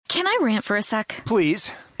Can I rant for a sec?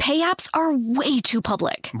 Please. Pay apps are way too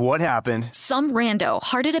public. What happened? Some rando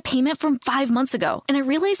hearted a payment from 5 months ago, and I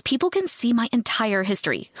realized people can see my entire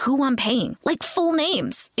history, who I'm paying, like full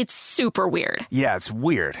names. It's super weird. Yeah, it's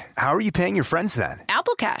weird. How are you paying your friends then?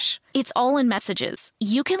 Apple Cash. It's all in messages.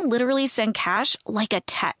 You can literally send cash like a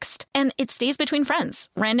text, and it stays between friends.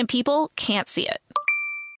 Random people can't see it.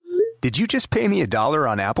 Did you just pay me $1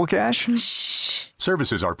 on Apple Cash? Shh.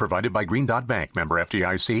 Services are provided by Green Dot Bank. Member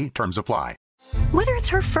FDIC. Terms apply. Whether it's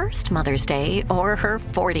her first Mother's Day or her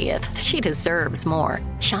 40th, she deserves more.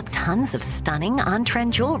 Shop tons of stunning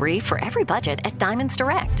on-trend jewelry for every budget at Diamonds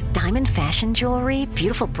Direct. Diamond fashion jewelry,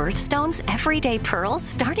 beautiful birthstones, everyday pearls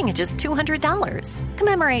starting at just $200.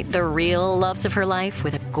 Commemorate the real loves of her life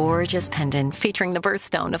with a gorgeous pendant featuring the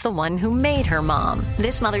birthstone of the one who made her mom.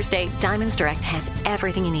 This Mother's Day, Diamonds Direct has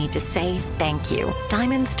everything you need to say thank you.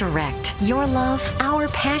 Diamonds Direct. Your love, our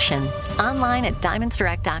passion. Online at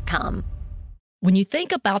diamondsdirect.com. When you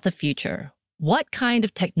think about the future, what kind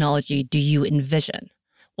of technology do you envision?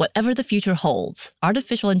 Whatever the future holds,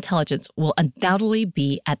 artificial intelligence will undoubtedly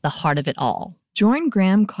be at the heart of it all. Join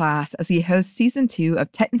Graham Class as he hosts Season 2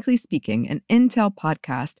 of Technically Speaking, an Intel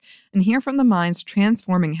podcast, and hear from the minds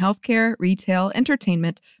transforming healthcare, retail,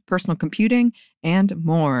 entertainment, personal computing, and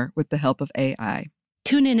more with the help of AI.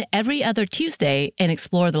 Tune in every other Tuesday and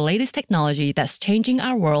explore the latest technology that's changing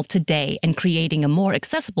our world today and creating a more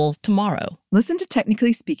accessible tomorrow. Listen to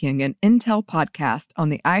Technically Speaking, an Intel podcast on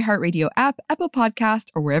the iHeartRadio app, Apple Podcast,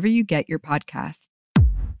 or wherever you get your podcasts.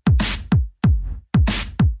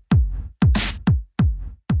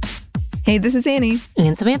 Hey, this is Annie.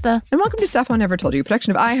 And Samantha. And welcome to Stuff I Never Told You, a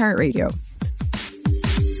production of iHeartRadio.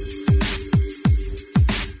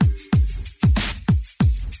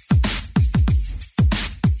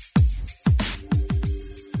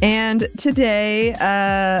 And today,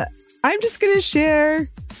 I'm just going to share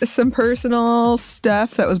some personal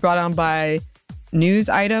stuff that was brought on by news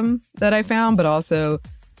item that I found, but also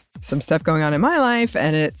some stuff going on in my life.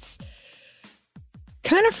 And it's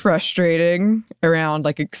kind of frustrating around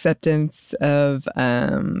like acceptance of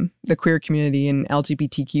the queer community and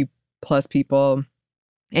LGBTQ plus people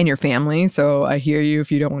and your family. So I hear you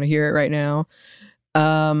if you don't want to hear it right now.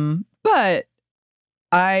 But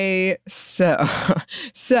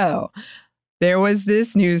so there was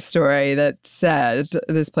this news story that said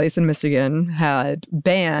this place in Michigan had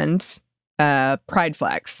banned pride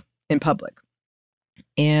flags in public.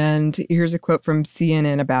 And here's a quote from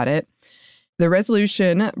CNN about it. The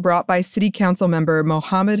resolution brought by City Council member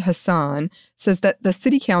Mohammed Hassan says that the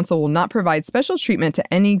City Council will not provide special treatment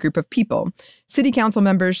to any group of people. City Council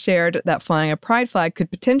members shared that flying a pride flag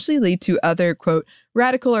could potentially lead to other, quote,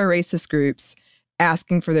 radical or racist groups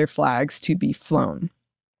asking for their flags to be flown.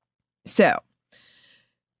 So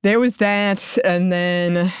there was that. And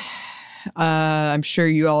then I'm sure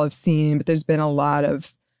you all have seen, but there's been a lot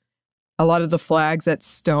of the flags at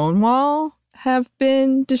Stonewall have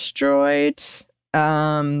been destroyed. So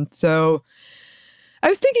I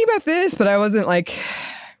was thinking about this, but I wasn't like,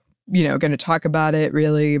 going to talk about it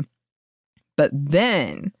really. But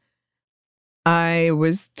then I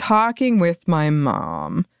was talking with my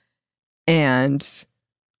mom, and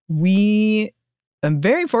I'm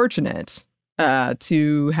very fortunate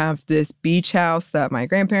to have this beach house that my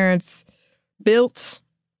grandparents built.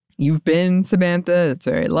 You've been, Samantha. It's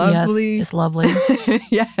very lovely. Yes, it's lovely.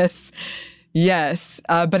 Yes.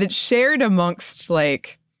 But it's shared amongst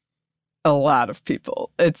like a lot of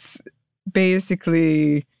people. It's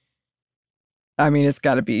basically, it's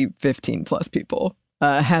got to be 15 plus people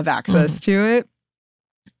have access to it.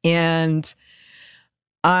 And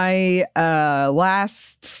I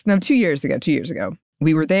 2 years ago,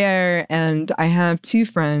 we were there, and I have two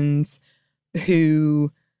friends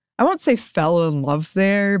who I won't say fell in love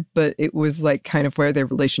there, but it was like kind of where their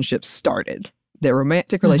relationship started. Their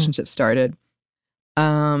romantic relationship started.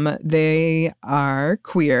 They are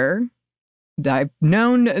queer. I've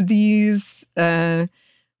known these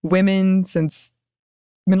women since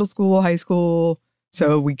middle school, high school.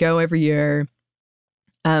 So we go every year.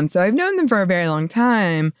 So I've known them for a very long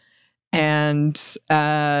time. And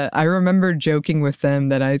I remember joking with them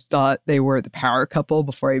that I thought they were the power couple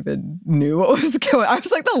before I even knew what was going on. I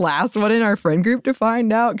was like the last one in our friend group to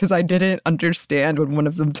find out because I didn't understand when one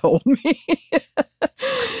of them told me.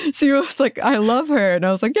 She was like, I love her. And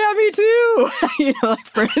I was like, yeah, me too. Like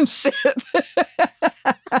friendship.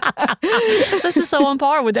 This is so on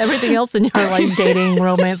par with everything else in your like dating,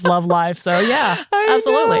 romance, love life. So yeah,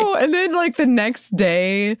 absolutely. I know. And then like the next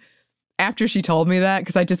day, after she told me that,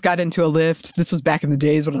 because I just got into a Lyft. This was back in the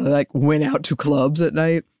days when I like went out to clubs at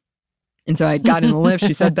night. And so I got in the lift,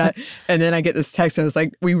 she said that, and then I get this text, and I was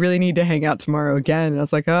like, we really need to hang out tomorrow again. And I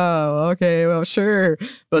was like, oh, okay, well, sure.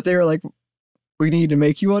 But they were like, we need to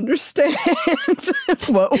make you understand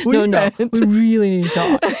what we meant. We really need to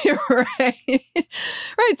talk. Right.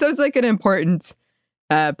 Right. So it's like an important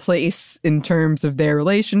place in terms of their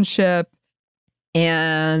relationship.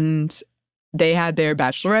 And they had their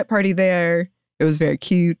bachelorette party there. It was very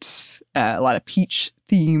cute. A lot of peach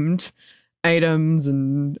themed items,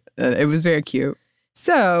 and it was very cute.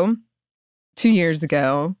 So 2 years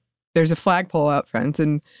ago, there's a flagpole out front,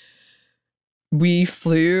 and we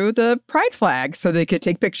flew the pride flag so they could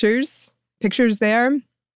take pictures there.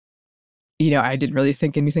 You know, I didn't really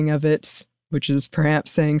think anything of it, which is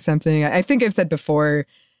perhaps saying something. I think I've said before,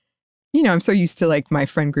 you know, I'm so used to like my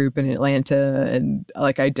friend group in Atlanta, and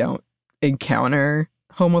like I don't encounter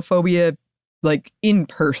homophobia like in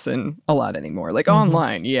person a lot anymore. Like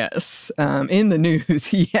online, yes. In the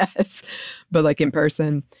news, yes. But like in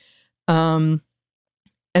person. And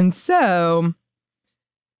so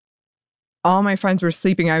all my friends were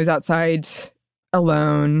sleeping. I was outside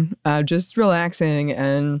alone, just relaxing.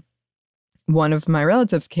 And one of my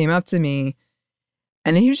relatives came up to me,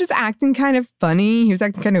 and he was just acting kind of funny. He was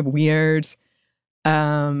acting kind of weird.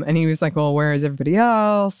 And he was like, well, where is everybody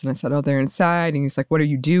else? And I said, oh, they're inside. And he was like, what are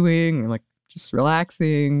you doing? And I'm like, just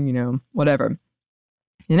relaxing, you know, whatever.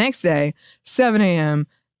 The next day, 7 a.m.,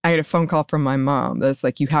 I had a phone call from my mom that's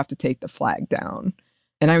like, you have to take the flag down.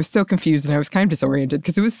 And I was so confused, and I was kind of disoriented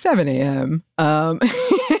because it was 7 a.m.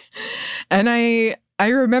 And I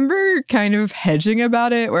remember kind of hedging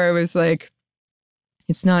about it, where I was like,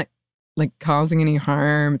 it's not like causing any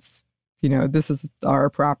harm. It's, you know, this is our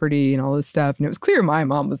property and all this stuff. And it was clear my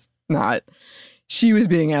mom was not. She was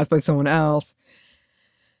being asked by someone else.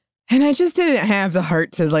 And I just didn't have the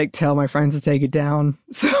heart to like tell my friends to take it down.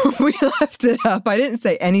 So we left it up. I didn't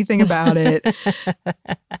say anything about it.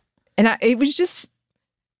 And it was just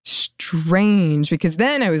strange, because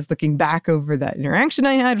then I was looking back over that interaction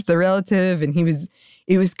I had with the relative, and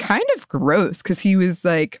it was kind of gross, because he was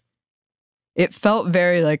like, it felt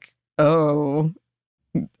very like, oh,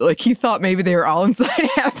 like he thought maybe they were all inside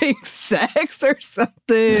having sex or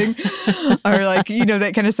something, or like, you know,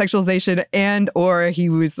 that kind of sexualization. And or he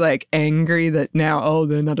was like angry that now, oh,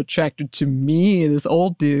 they're not attracted to me, this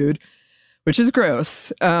old dude, which is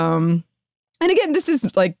gross. And again, this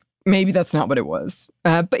is like, maybe that's not what it was.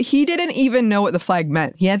 But he didn't even know what the flag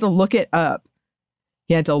meant. He had to look it up.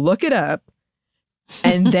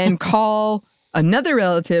 And then call another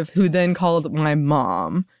relative, who then called my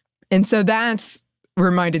mom. And so that's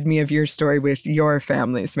reminded me of your story with your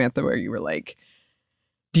family, Samantha, where you were like,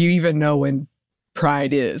 do you even know when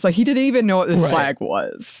Pride is? Like, he didn't even know what this flag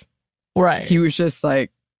was. Right. He was just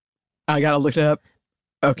like, I got to look it up.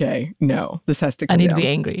 Okay, no, this has to come I need down. to be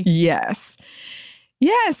angry. Yes.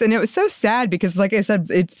 Yes, and it was so sad because, like I said,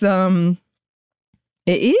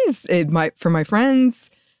 for my friends,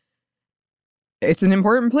 it's an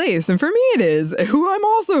important place, and for me, it is. Who I'm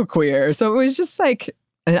also queer, so it was just like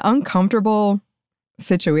an uncomfortable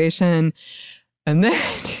situation, and then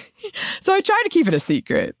so I tried to keep it a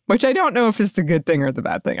secret, which I don't know if it's the good thing or the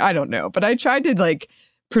bad thing. I don't know, but I tried to like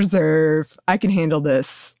preserve. I can handle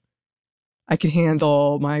this. I can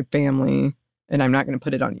handle my family, and I'm not going to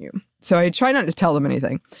put it on you. So I try not to tell them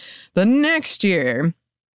anything. The next year,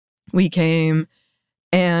 we came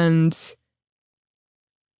and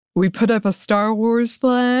we put up a Star Wars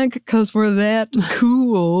flag because we're that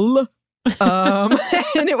cool.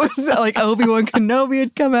 And it was like Obi-Wan Kenobi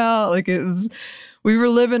had come out. Like we were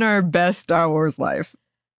living our best Star Wars life.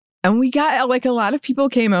 And we got like a lot of people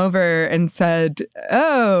came over and said,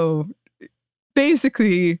 oh,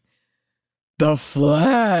 basically, the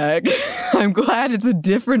flag. I'm glad it's a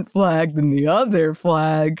different flag than the other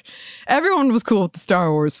flag. Everyone was cool with the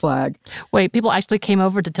Star Wars flag. Wait, people actually came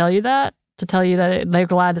over to tell you that? To tell you that they're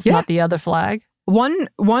glad it's not the other flag? One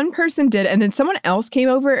person did, and then someone else came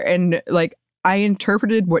over, and like I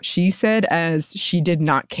interpreted what she said as she did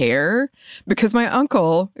not care, because my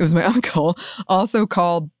uncle also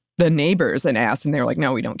called the neighbors and asked, and they were like,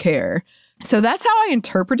 no, we don't care. So that's how I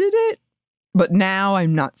interpreted it. But now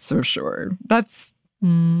I'm not so sure. That's,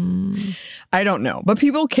 I don't know. But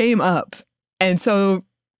people came up. And so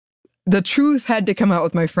the truth had to come out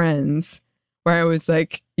with my friends, where I was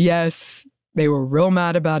like, yes, they were real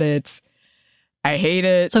mad about it. I hate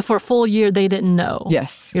it. So for a full year, they didn't know?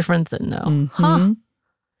 Yes. Your friends didn't know? Mm-hmm. Huh.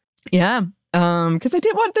 Yeah. Because I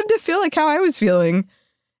didn't want them to feel like how I was feeling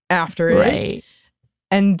after it. Right.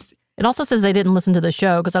 And It also says they didn't listen to the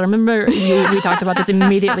show because I remember we talked about this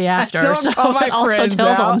immediately after. Don't so call my it also friends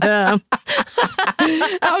tells on out. them.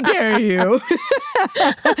 How dare you?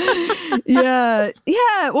 Yeah.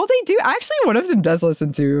 Well, they do. Actually, one of them does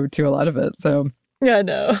listen to a lot of it. So Yeah, I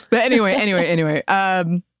know. but anyway.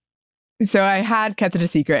 So I had kept it a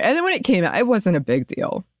secret, and then when it came out, it wasn't a big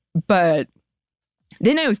deal. But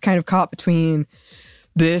then I was kind of caught between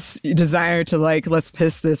this desire to let's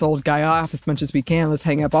piss this old guy off as much as we can. Let's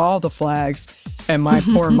hang up all the flags. And my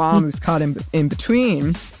poor mom who's caught in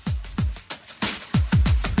between.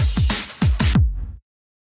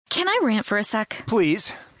 Can I rant for a sec?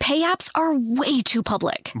 Please. Pay apps are way too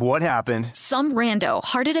public. What happened? Some rando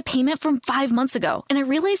hearted a payment from 5 months ago, and I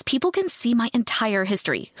realized people can see my entire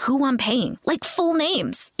history, who I'm paying, like full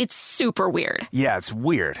names. It's super weird. Yeah, it's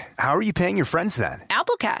weird. How are you paying your friends then?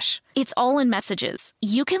 Apple Cash. It's all in messages.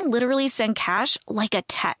 You can literally send cash like a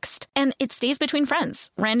text, and it stays between friends.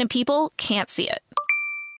 Random people can't see it.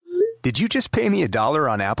 Did you just pay me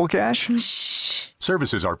 $1 on Apple Cash? Shh.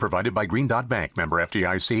 Services are provided by Green Dot Bank, member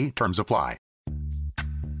FDIC. Terms apply.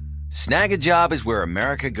 Snag a Job is where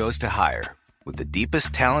America goes to hire, with the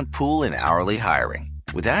deepest talent pool in hourly hiring.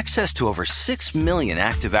 With access to over 6 million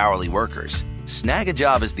active hourly workers, Snag a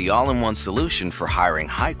Job is the all-in-one solution for hiring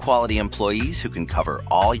high-quality employees who can cover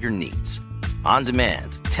all your needs. On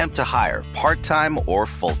demand, temp to hire, part-time or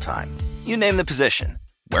full-time. You name the position.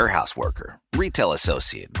 Warehouse worker, retail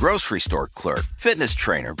associate, grocery store clerk, fitness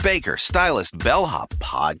trainer, baker, stylist, bellhop,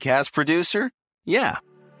 podcast producer. Yeah,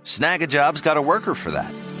 Snag a Job's got a worker for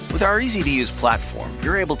that. With our easy-to-use platform,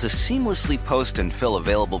 you're able to seamlessly post and fill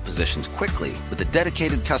available positions quickly with a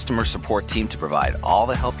dedicated customer support team to provide all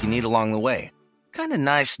the help you need along the way. Kind of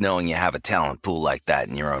nice knowing you have a talent pool like that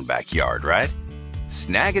in your own backyard, right?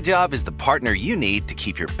 Snag a Job is the partner you need to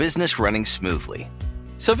keep your business running smoothly.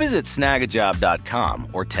 So visit snagajob.com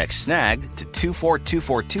or text snag to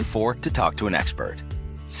 242424 to talk to an expert.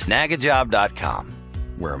 Snagajob.com,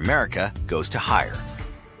 where America goes to hire.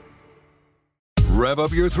 Rev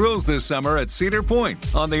up your thrills this summer at Cedar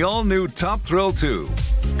Point on the all-new Top Thrill 2.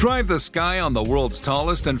 Drive the sky on the world's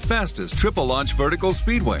tallest and fastest triple-launch vertical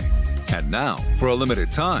speedway. And now, for a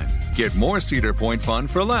limited time, get more Cedar Point fun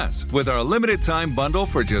for less with our limited-time bundle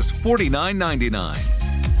for just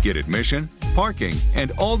 $49.99. Get admission, parking,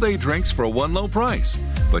 and all-day drinks for one low price.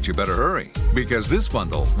 But you better hurry, because this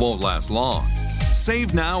bundle won't last long.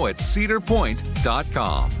 Save now at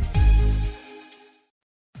cedarpoint.com.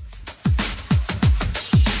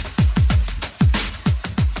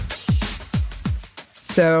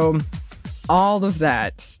 So all of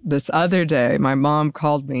that, this other day, my mom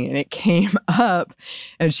called me and it came up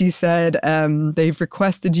and she said, they've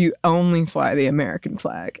requested you only fly the American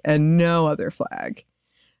flag and no other flag,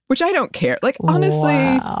 which I don't care. Honestly,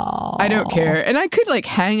 Wow. I don't care. And I could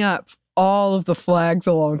hang up all of the flags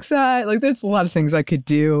alongside. There's a lot of things I could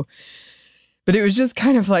do. But it was just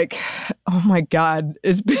kind of oh my God,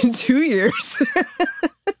 it's been 2 years.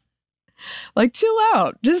 Chill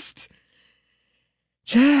out. Just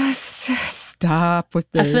stop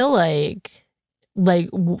with this. I feel like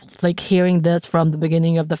hearing this from the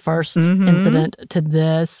beginning of the first incident to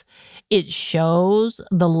this, it shows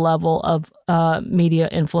the level of media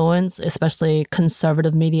influence, especially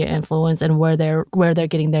conservative media influence, and where they're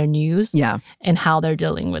getting their news, and how they're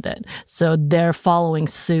dealing with it. So they're following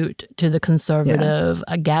suit to the conservative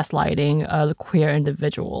gaslighting of queer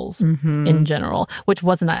individuals in general, which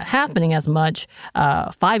wasn't happening as much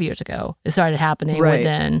 5 years ago. It started happening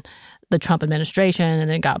within the Trump administration, and then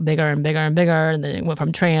it got bigger and bigger and bigger, and then it went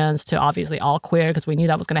from trans to obviously all queer because we knew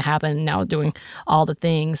that was going to happen. Now doing all the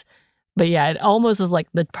things. But yeah, it almost is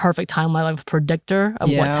the perfect timeline of predictor of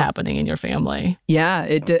what's happening in your family. Yeah,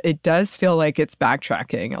 it does feel like it's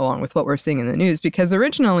backtracking along with what we're seeing in the news, because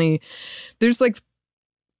originally there's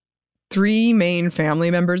 3 main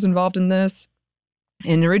family members involved in this.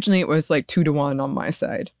 And originally it was 2-1 on my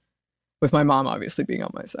side, with my mom obviously being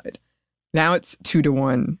on my side. Now it's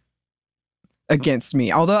 2-1 against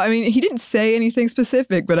me. Although, I mean, he didn't say anything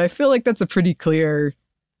specific, but I feel like that's a pretty clear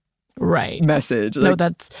message. No,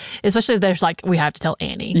 that's, especially if there's we have to tell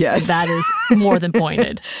Annie. Yes. That is more than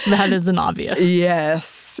pointed. That is an obvious.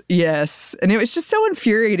 Yes. And it was just so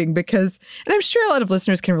infuriating because, and I'm sure a lot of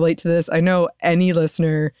listeners can relate to this. I know any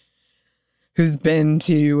listener who's been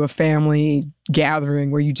to a family gathering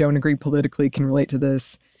where you don't agree politically can relate to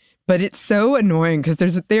this. But it's so annoying because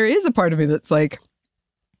there is a part of me that's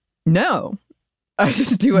no, I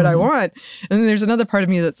just do what I want. And then there's another part of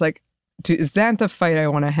me that's is that the fight I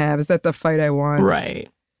want to have? Is that the fight I want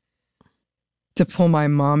to pull my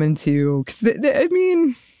mom into? Because, I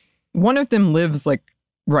mean, one of them lives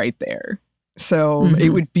right there. So it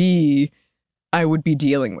would be, I would be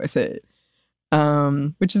dealing with it,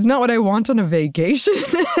 which is not what I want on a vacation.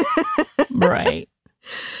 Right.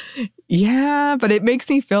 Yeah, but it makes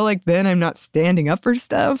me feel like then I'm not standing up for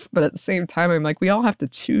stuff. But at the same time, I'm like, we all have to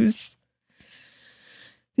choose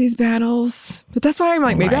these battles. But that's why I'm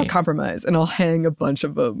like, maybe I'll compromise and I'll hang a bunch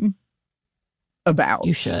of them about.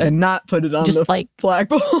 You should. And not put it on just the like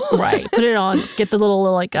flagpole. Right. Put it on, get the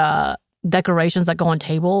little like decorations that go on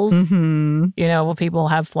tables. Mm-hmm. You know, where people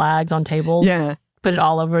have flags on tables. Yeah. Put it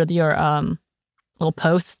all over your little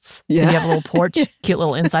posts. Yeah. You have a little porch, cute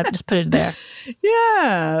little inside. Just put it there.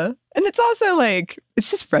 Yeah. And it's also like, it's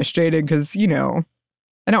just frustrating because, you know,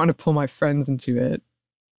 I don't want to pull my friends into it.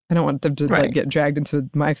 I don't want them to like get dragged into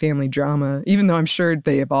my family drama, even though I'm sure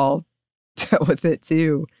they have all dealt with it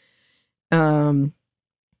too. So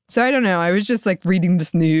I don't know. I was just like reading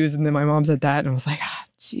this news and then my mom said that and I was like, ah,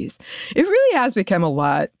 geez. It really has become a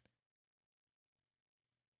lot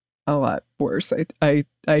worse. I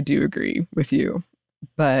do agree with you,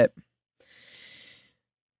 but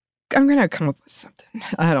I'm going to come up with something.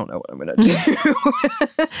 I don't know what I'm going to do.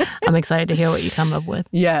 I'm excited to hear what you come up with.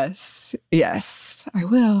 Yes, I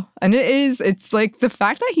will. And it's like the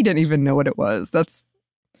fact that he didn't even know what it was. That's,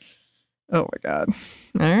 oh my God.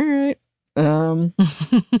 All right.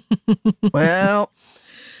 Well,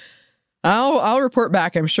 I'll report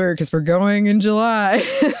back, I'm sure, because we're going in July.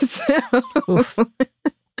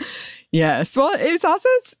 Yes. Well, it's also,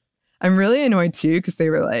 I'm really annoyed too, because they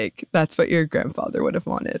were like, that's what your grandfather would have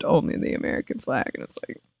wanted, only the American flag. And it's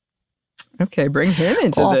like, okay, bring him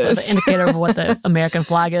into this. The indicator of what the American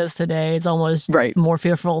flag is today, it's almost more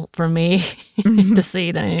fearful for me to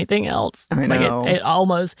see than anything else. I know. Like it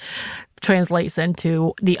almost translates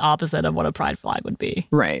into the opposite of what a pride flag would be.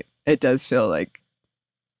 Right. It does feel like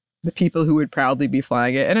the people who would proudly be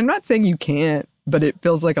flying it. And I'm not saying you can't, but it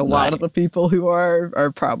feels like a lot of the people who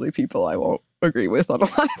are probably people I won't agree with on a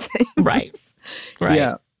lot of things. Right.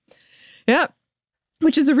 Yeah. Yeah.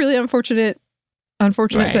 Which is a really unfortunate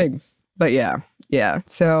thing. But yeah.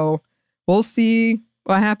 So we'll see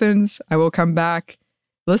what happens. I will come back.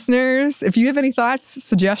 Listeners, if you have any thoughts,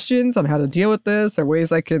 suggestions on how to deal with this or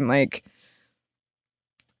ways I can like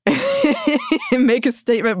make a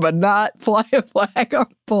statement but not fly a flag on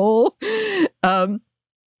pole,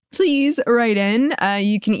 please write in.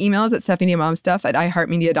 You can email us at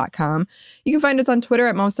stephaniemomstuff@iheartmedia.com. You can find us on Twitter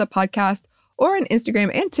at momstuffpodcast or on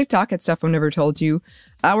Instagram and TikTok at Stuff I've Never Told You.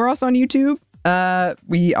 We're also on YouTube.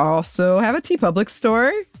 We also have a TeePublic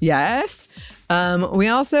store. Yes. We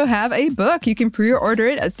also have a book. You can pre-order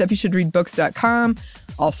it at stuffyoushouldreadbooks.com.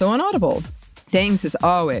 Also on Audible. Thanks, as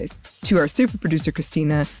always, to our super producer,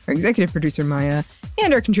 Christina, our executive producer, Maya,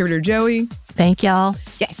 and our contributor, Joey. Thank y'all.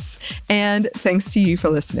 Yes. And thanks to you for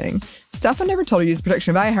listening. Stuff I Never Told You is a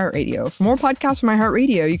production of iHeartRadio. For more podcasts from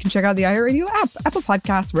iHeartRadio, you can check out the iHeartRadio app, Apple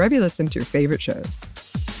Podcasts, wherever you listen to your favorite shows.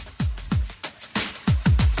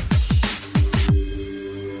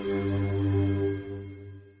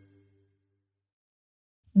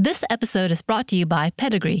 This episode is brought to you by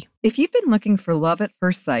Pedigree. If you've been looking for love at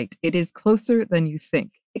first sight, it is closer than you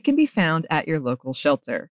think. It can be found at your local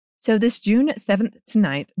shelter. So this June 7th to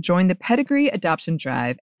 9th, join the Pedigree Adoption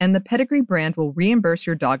Drive, and the Pedigree brand will reimburse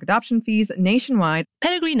your dog adoption fees nationwide.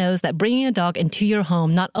 Pedigree knows that bringing a dog into your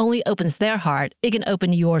home not only opens their heart, it can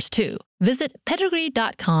open yours too. Visit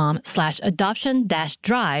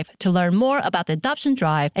pedigree.com/adoption-drive to learn more about the adoption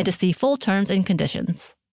drive and to see full terms and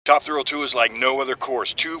conditions. Top Thrill 2 is like no other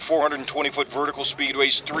course. 2 420-foot vertical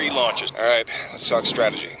speedways, 3 launches. All right, let's talk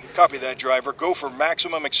strategy. Copy that, driver. Go for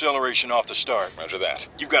maximum acceleration off the start. Roger that.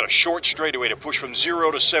 You've got a short straightaway to push from 0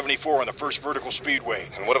 to 74 on the first vertical speedway.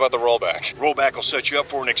 And what about the rollback? Rollback will set you up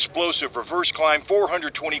for an explosive reverse climb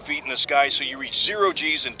 420 feet in the sky so you reach 0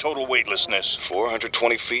 Gs in total weightlessness.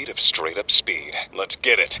 420 feet of straight-up speed. Let's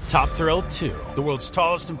get it. Top Thrill 2, the world's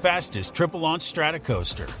tallest and fastest triple-launch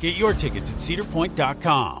stratocoaster. Get your tickets at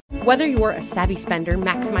cedarpoint.com. Whether you're a savvy spender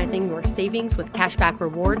maximizing your savings with cashback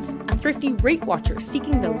rewards, a thrifty rate watcher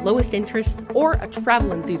seeking the lowest interest, or a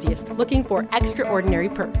travel enthusiast looking for extraordinary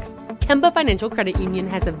perks, Kemba Financial Credit Union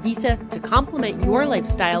has a visa to complement your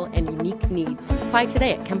lifestyle and unique needs. Apply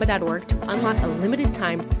today at Kemba.org to unlock a limited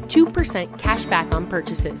time 2% cash back on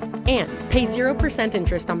purchases and pay 0%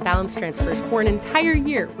 interest on balance transfers for an entire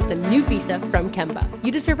year with a new visa from Kemba.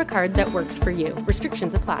 You deserve a card that works for you.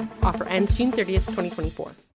 Restrictions apply. Offer ends June 30th, 2024.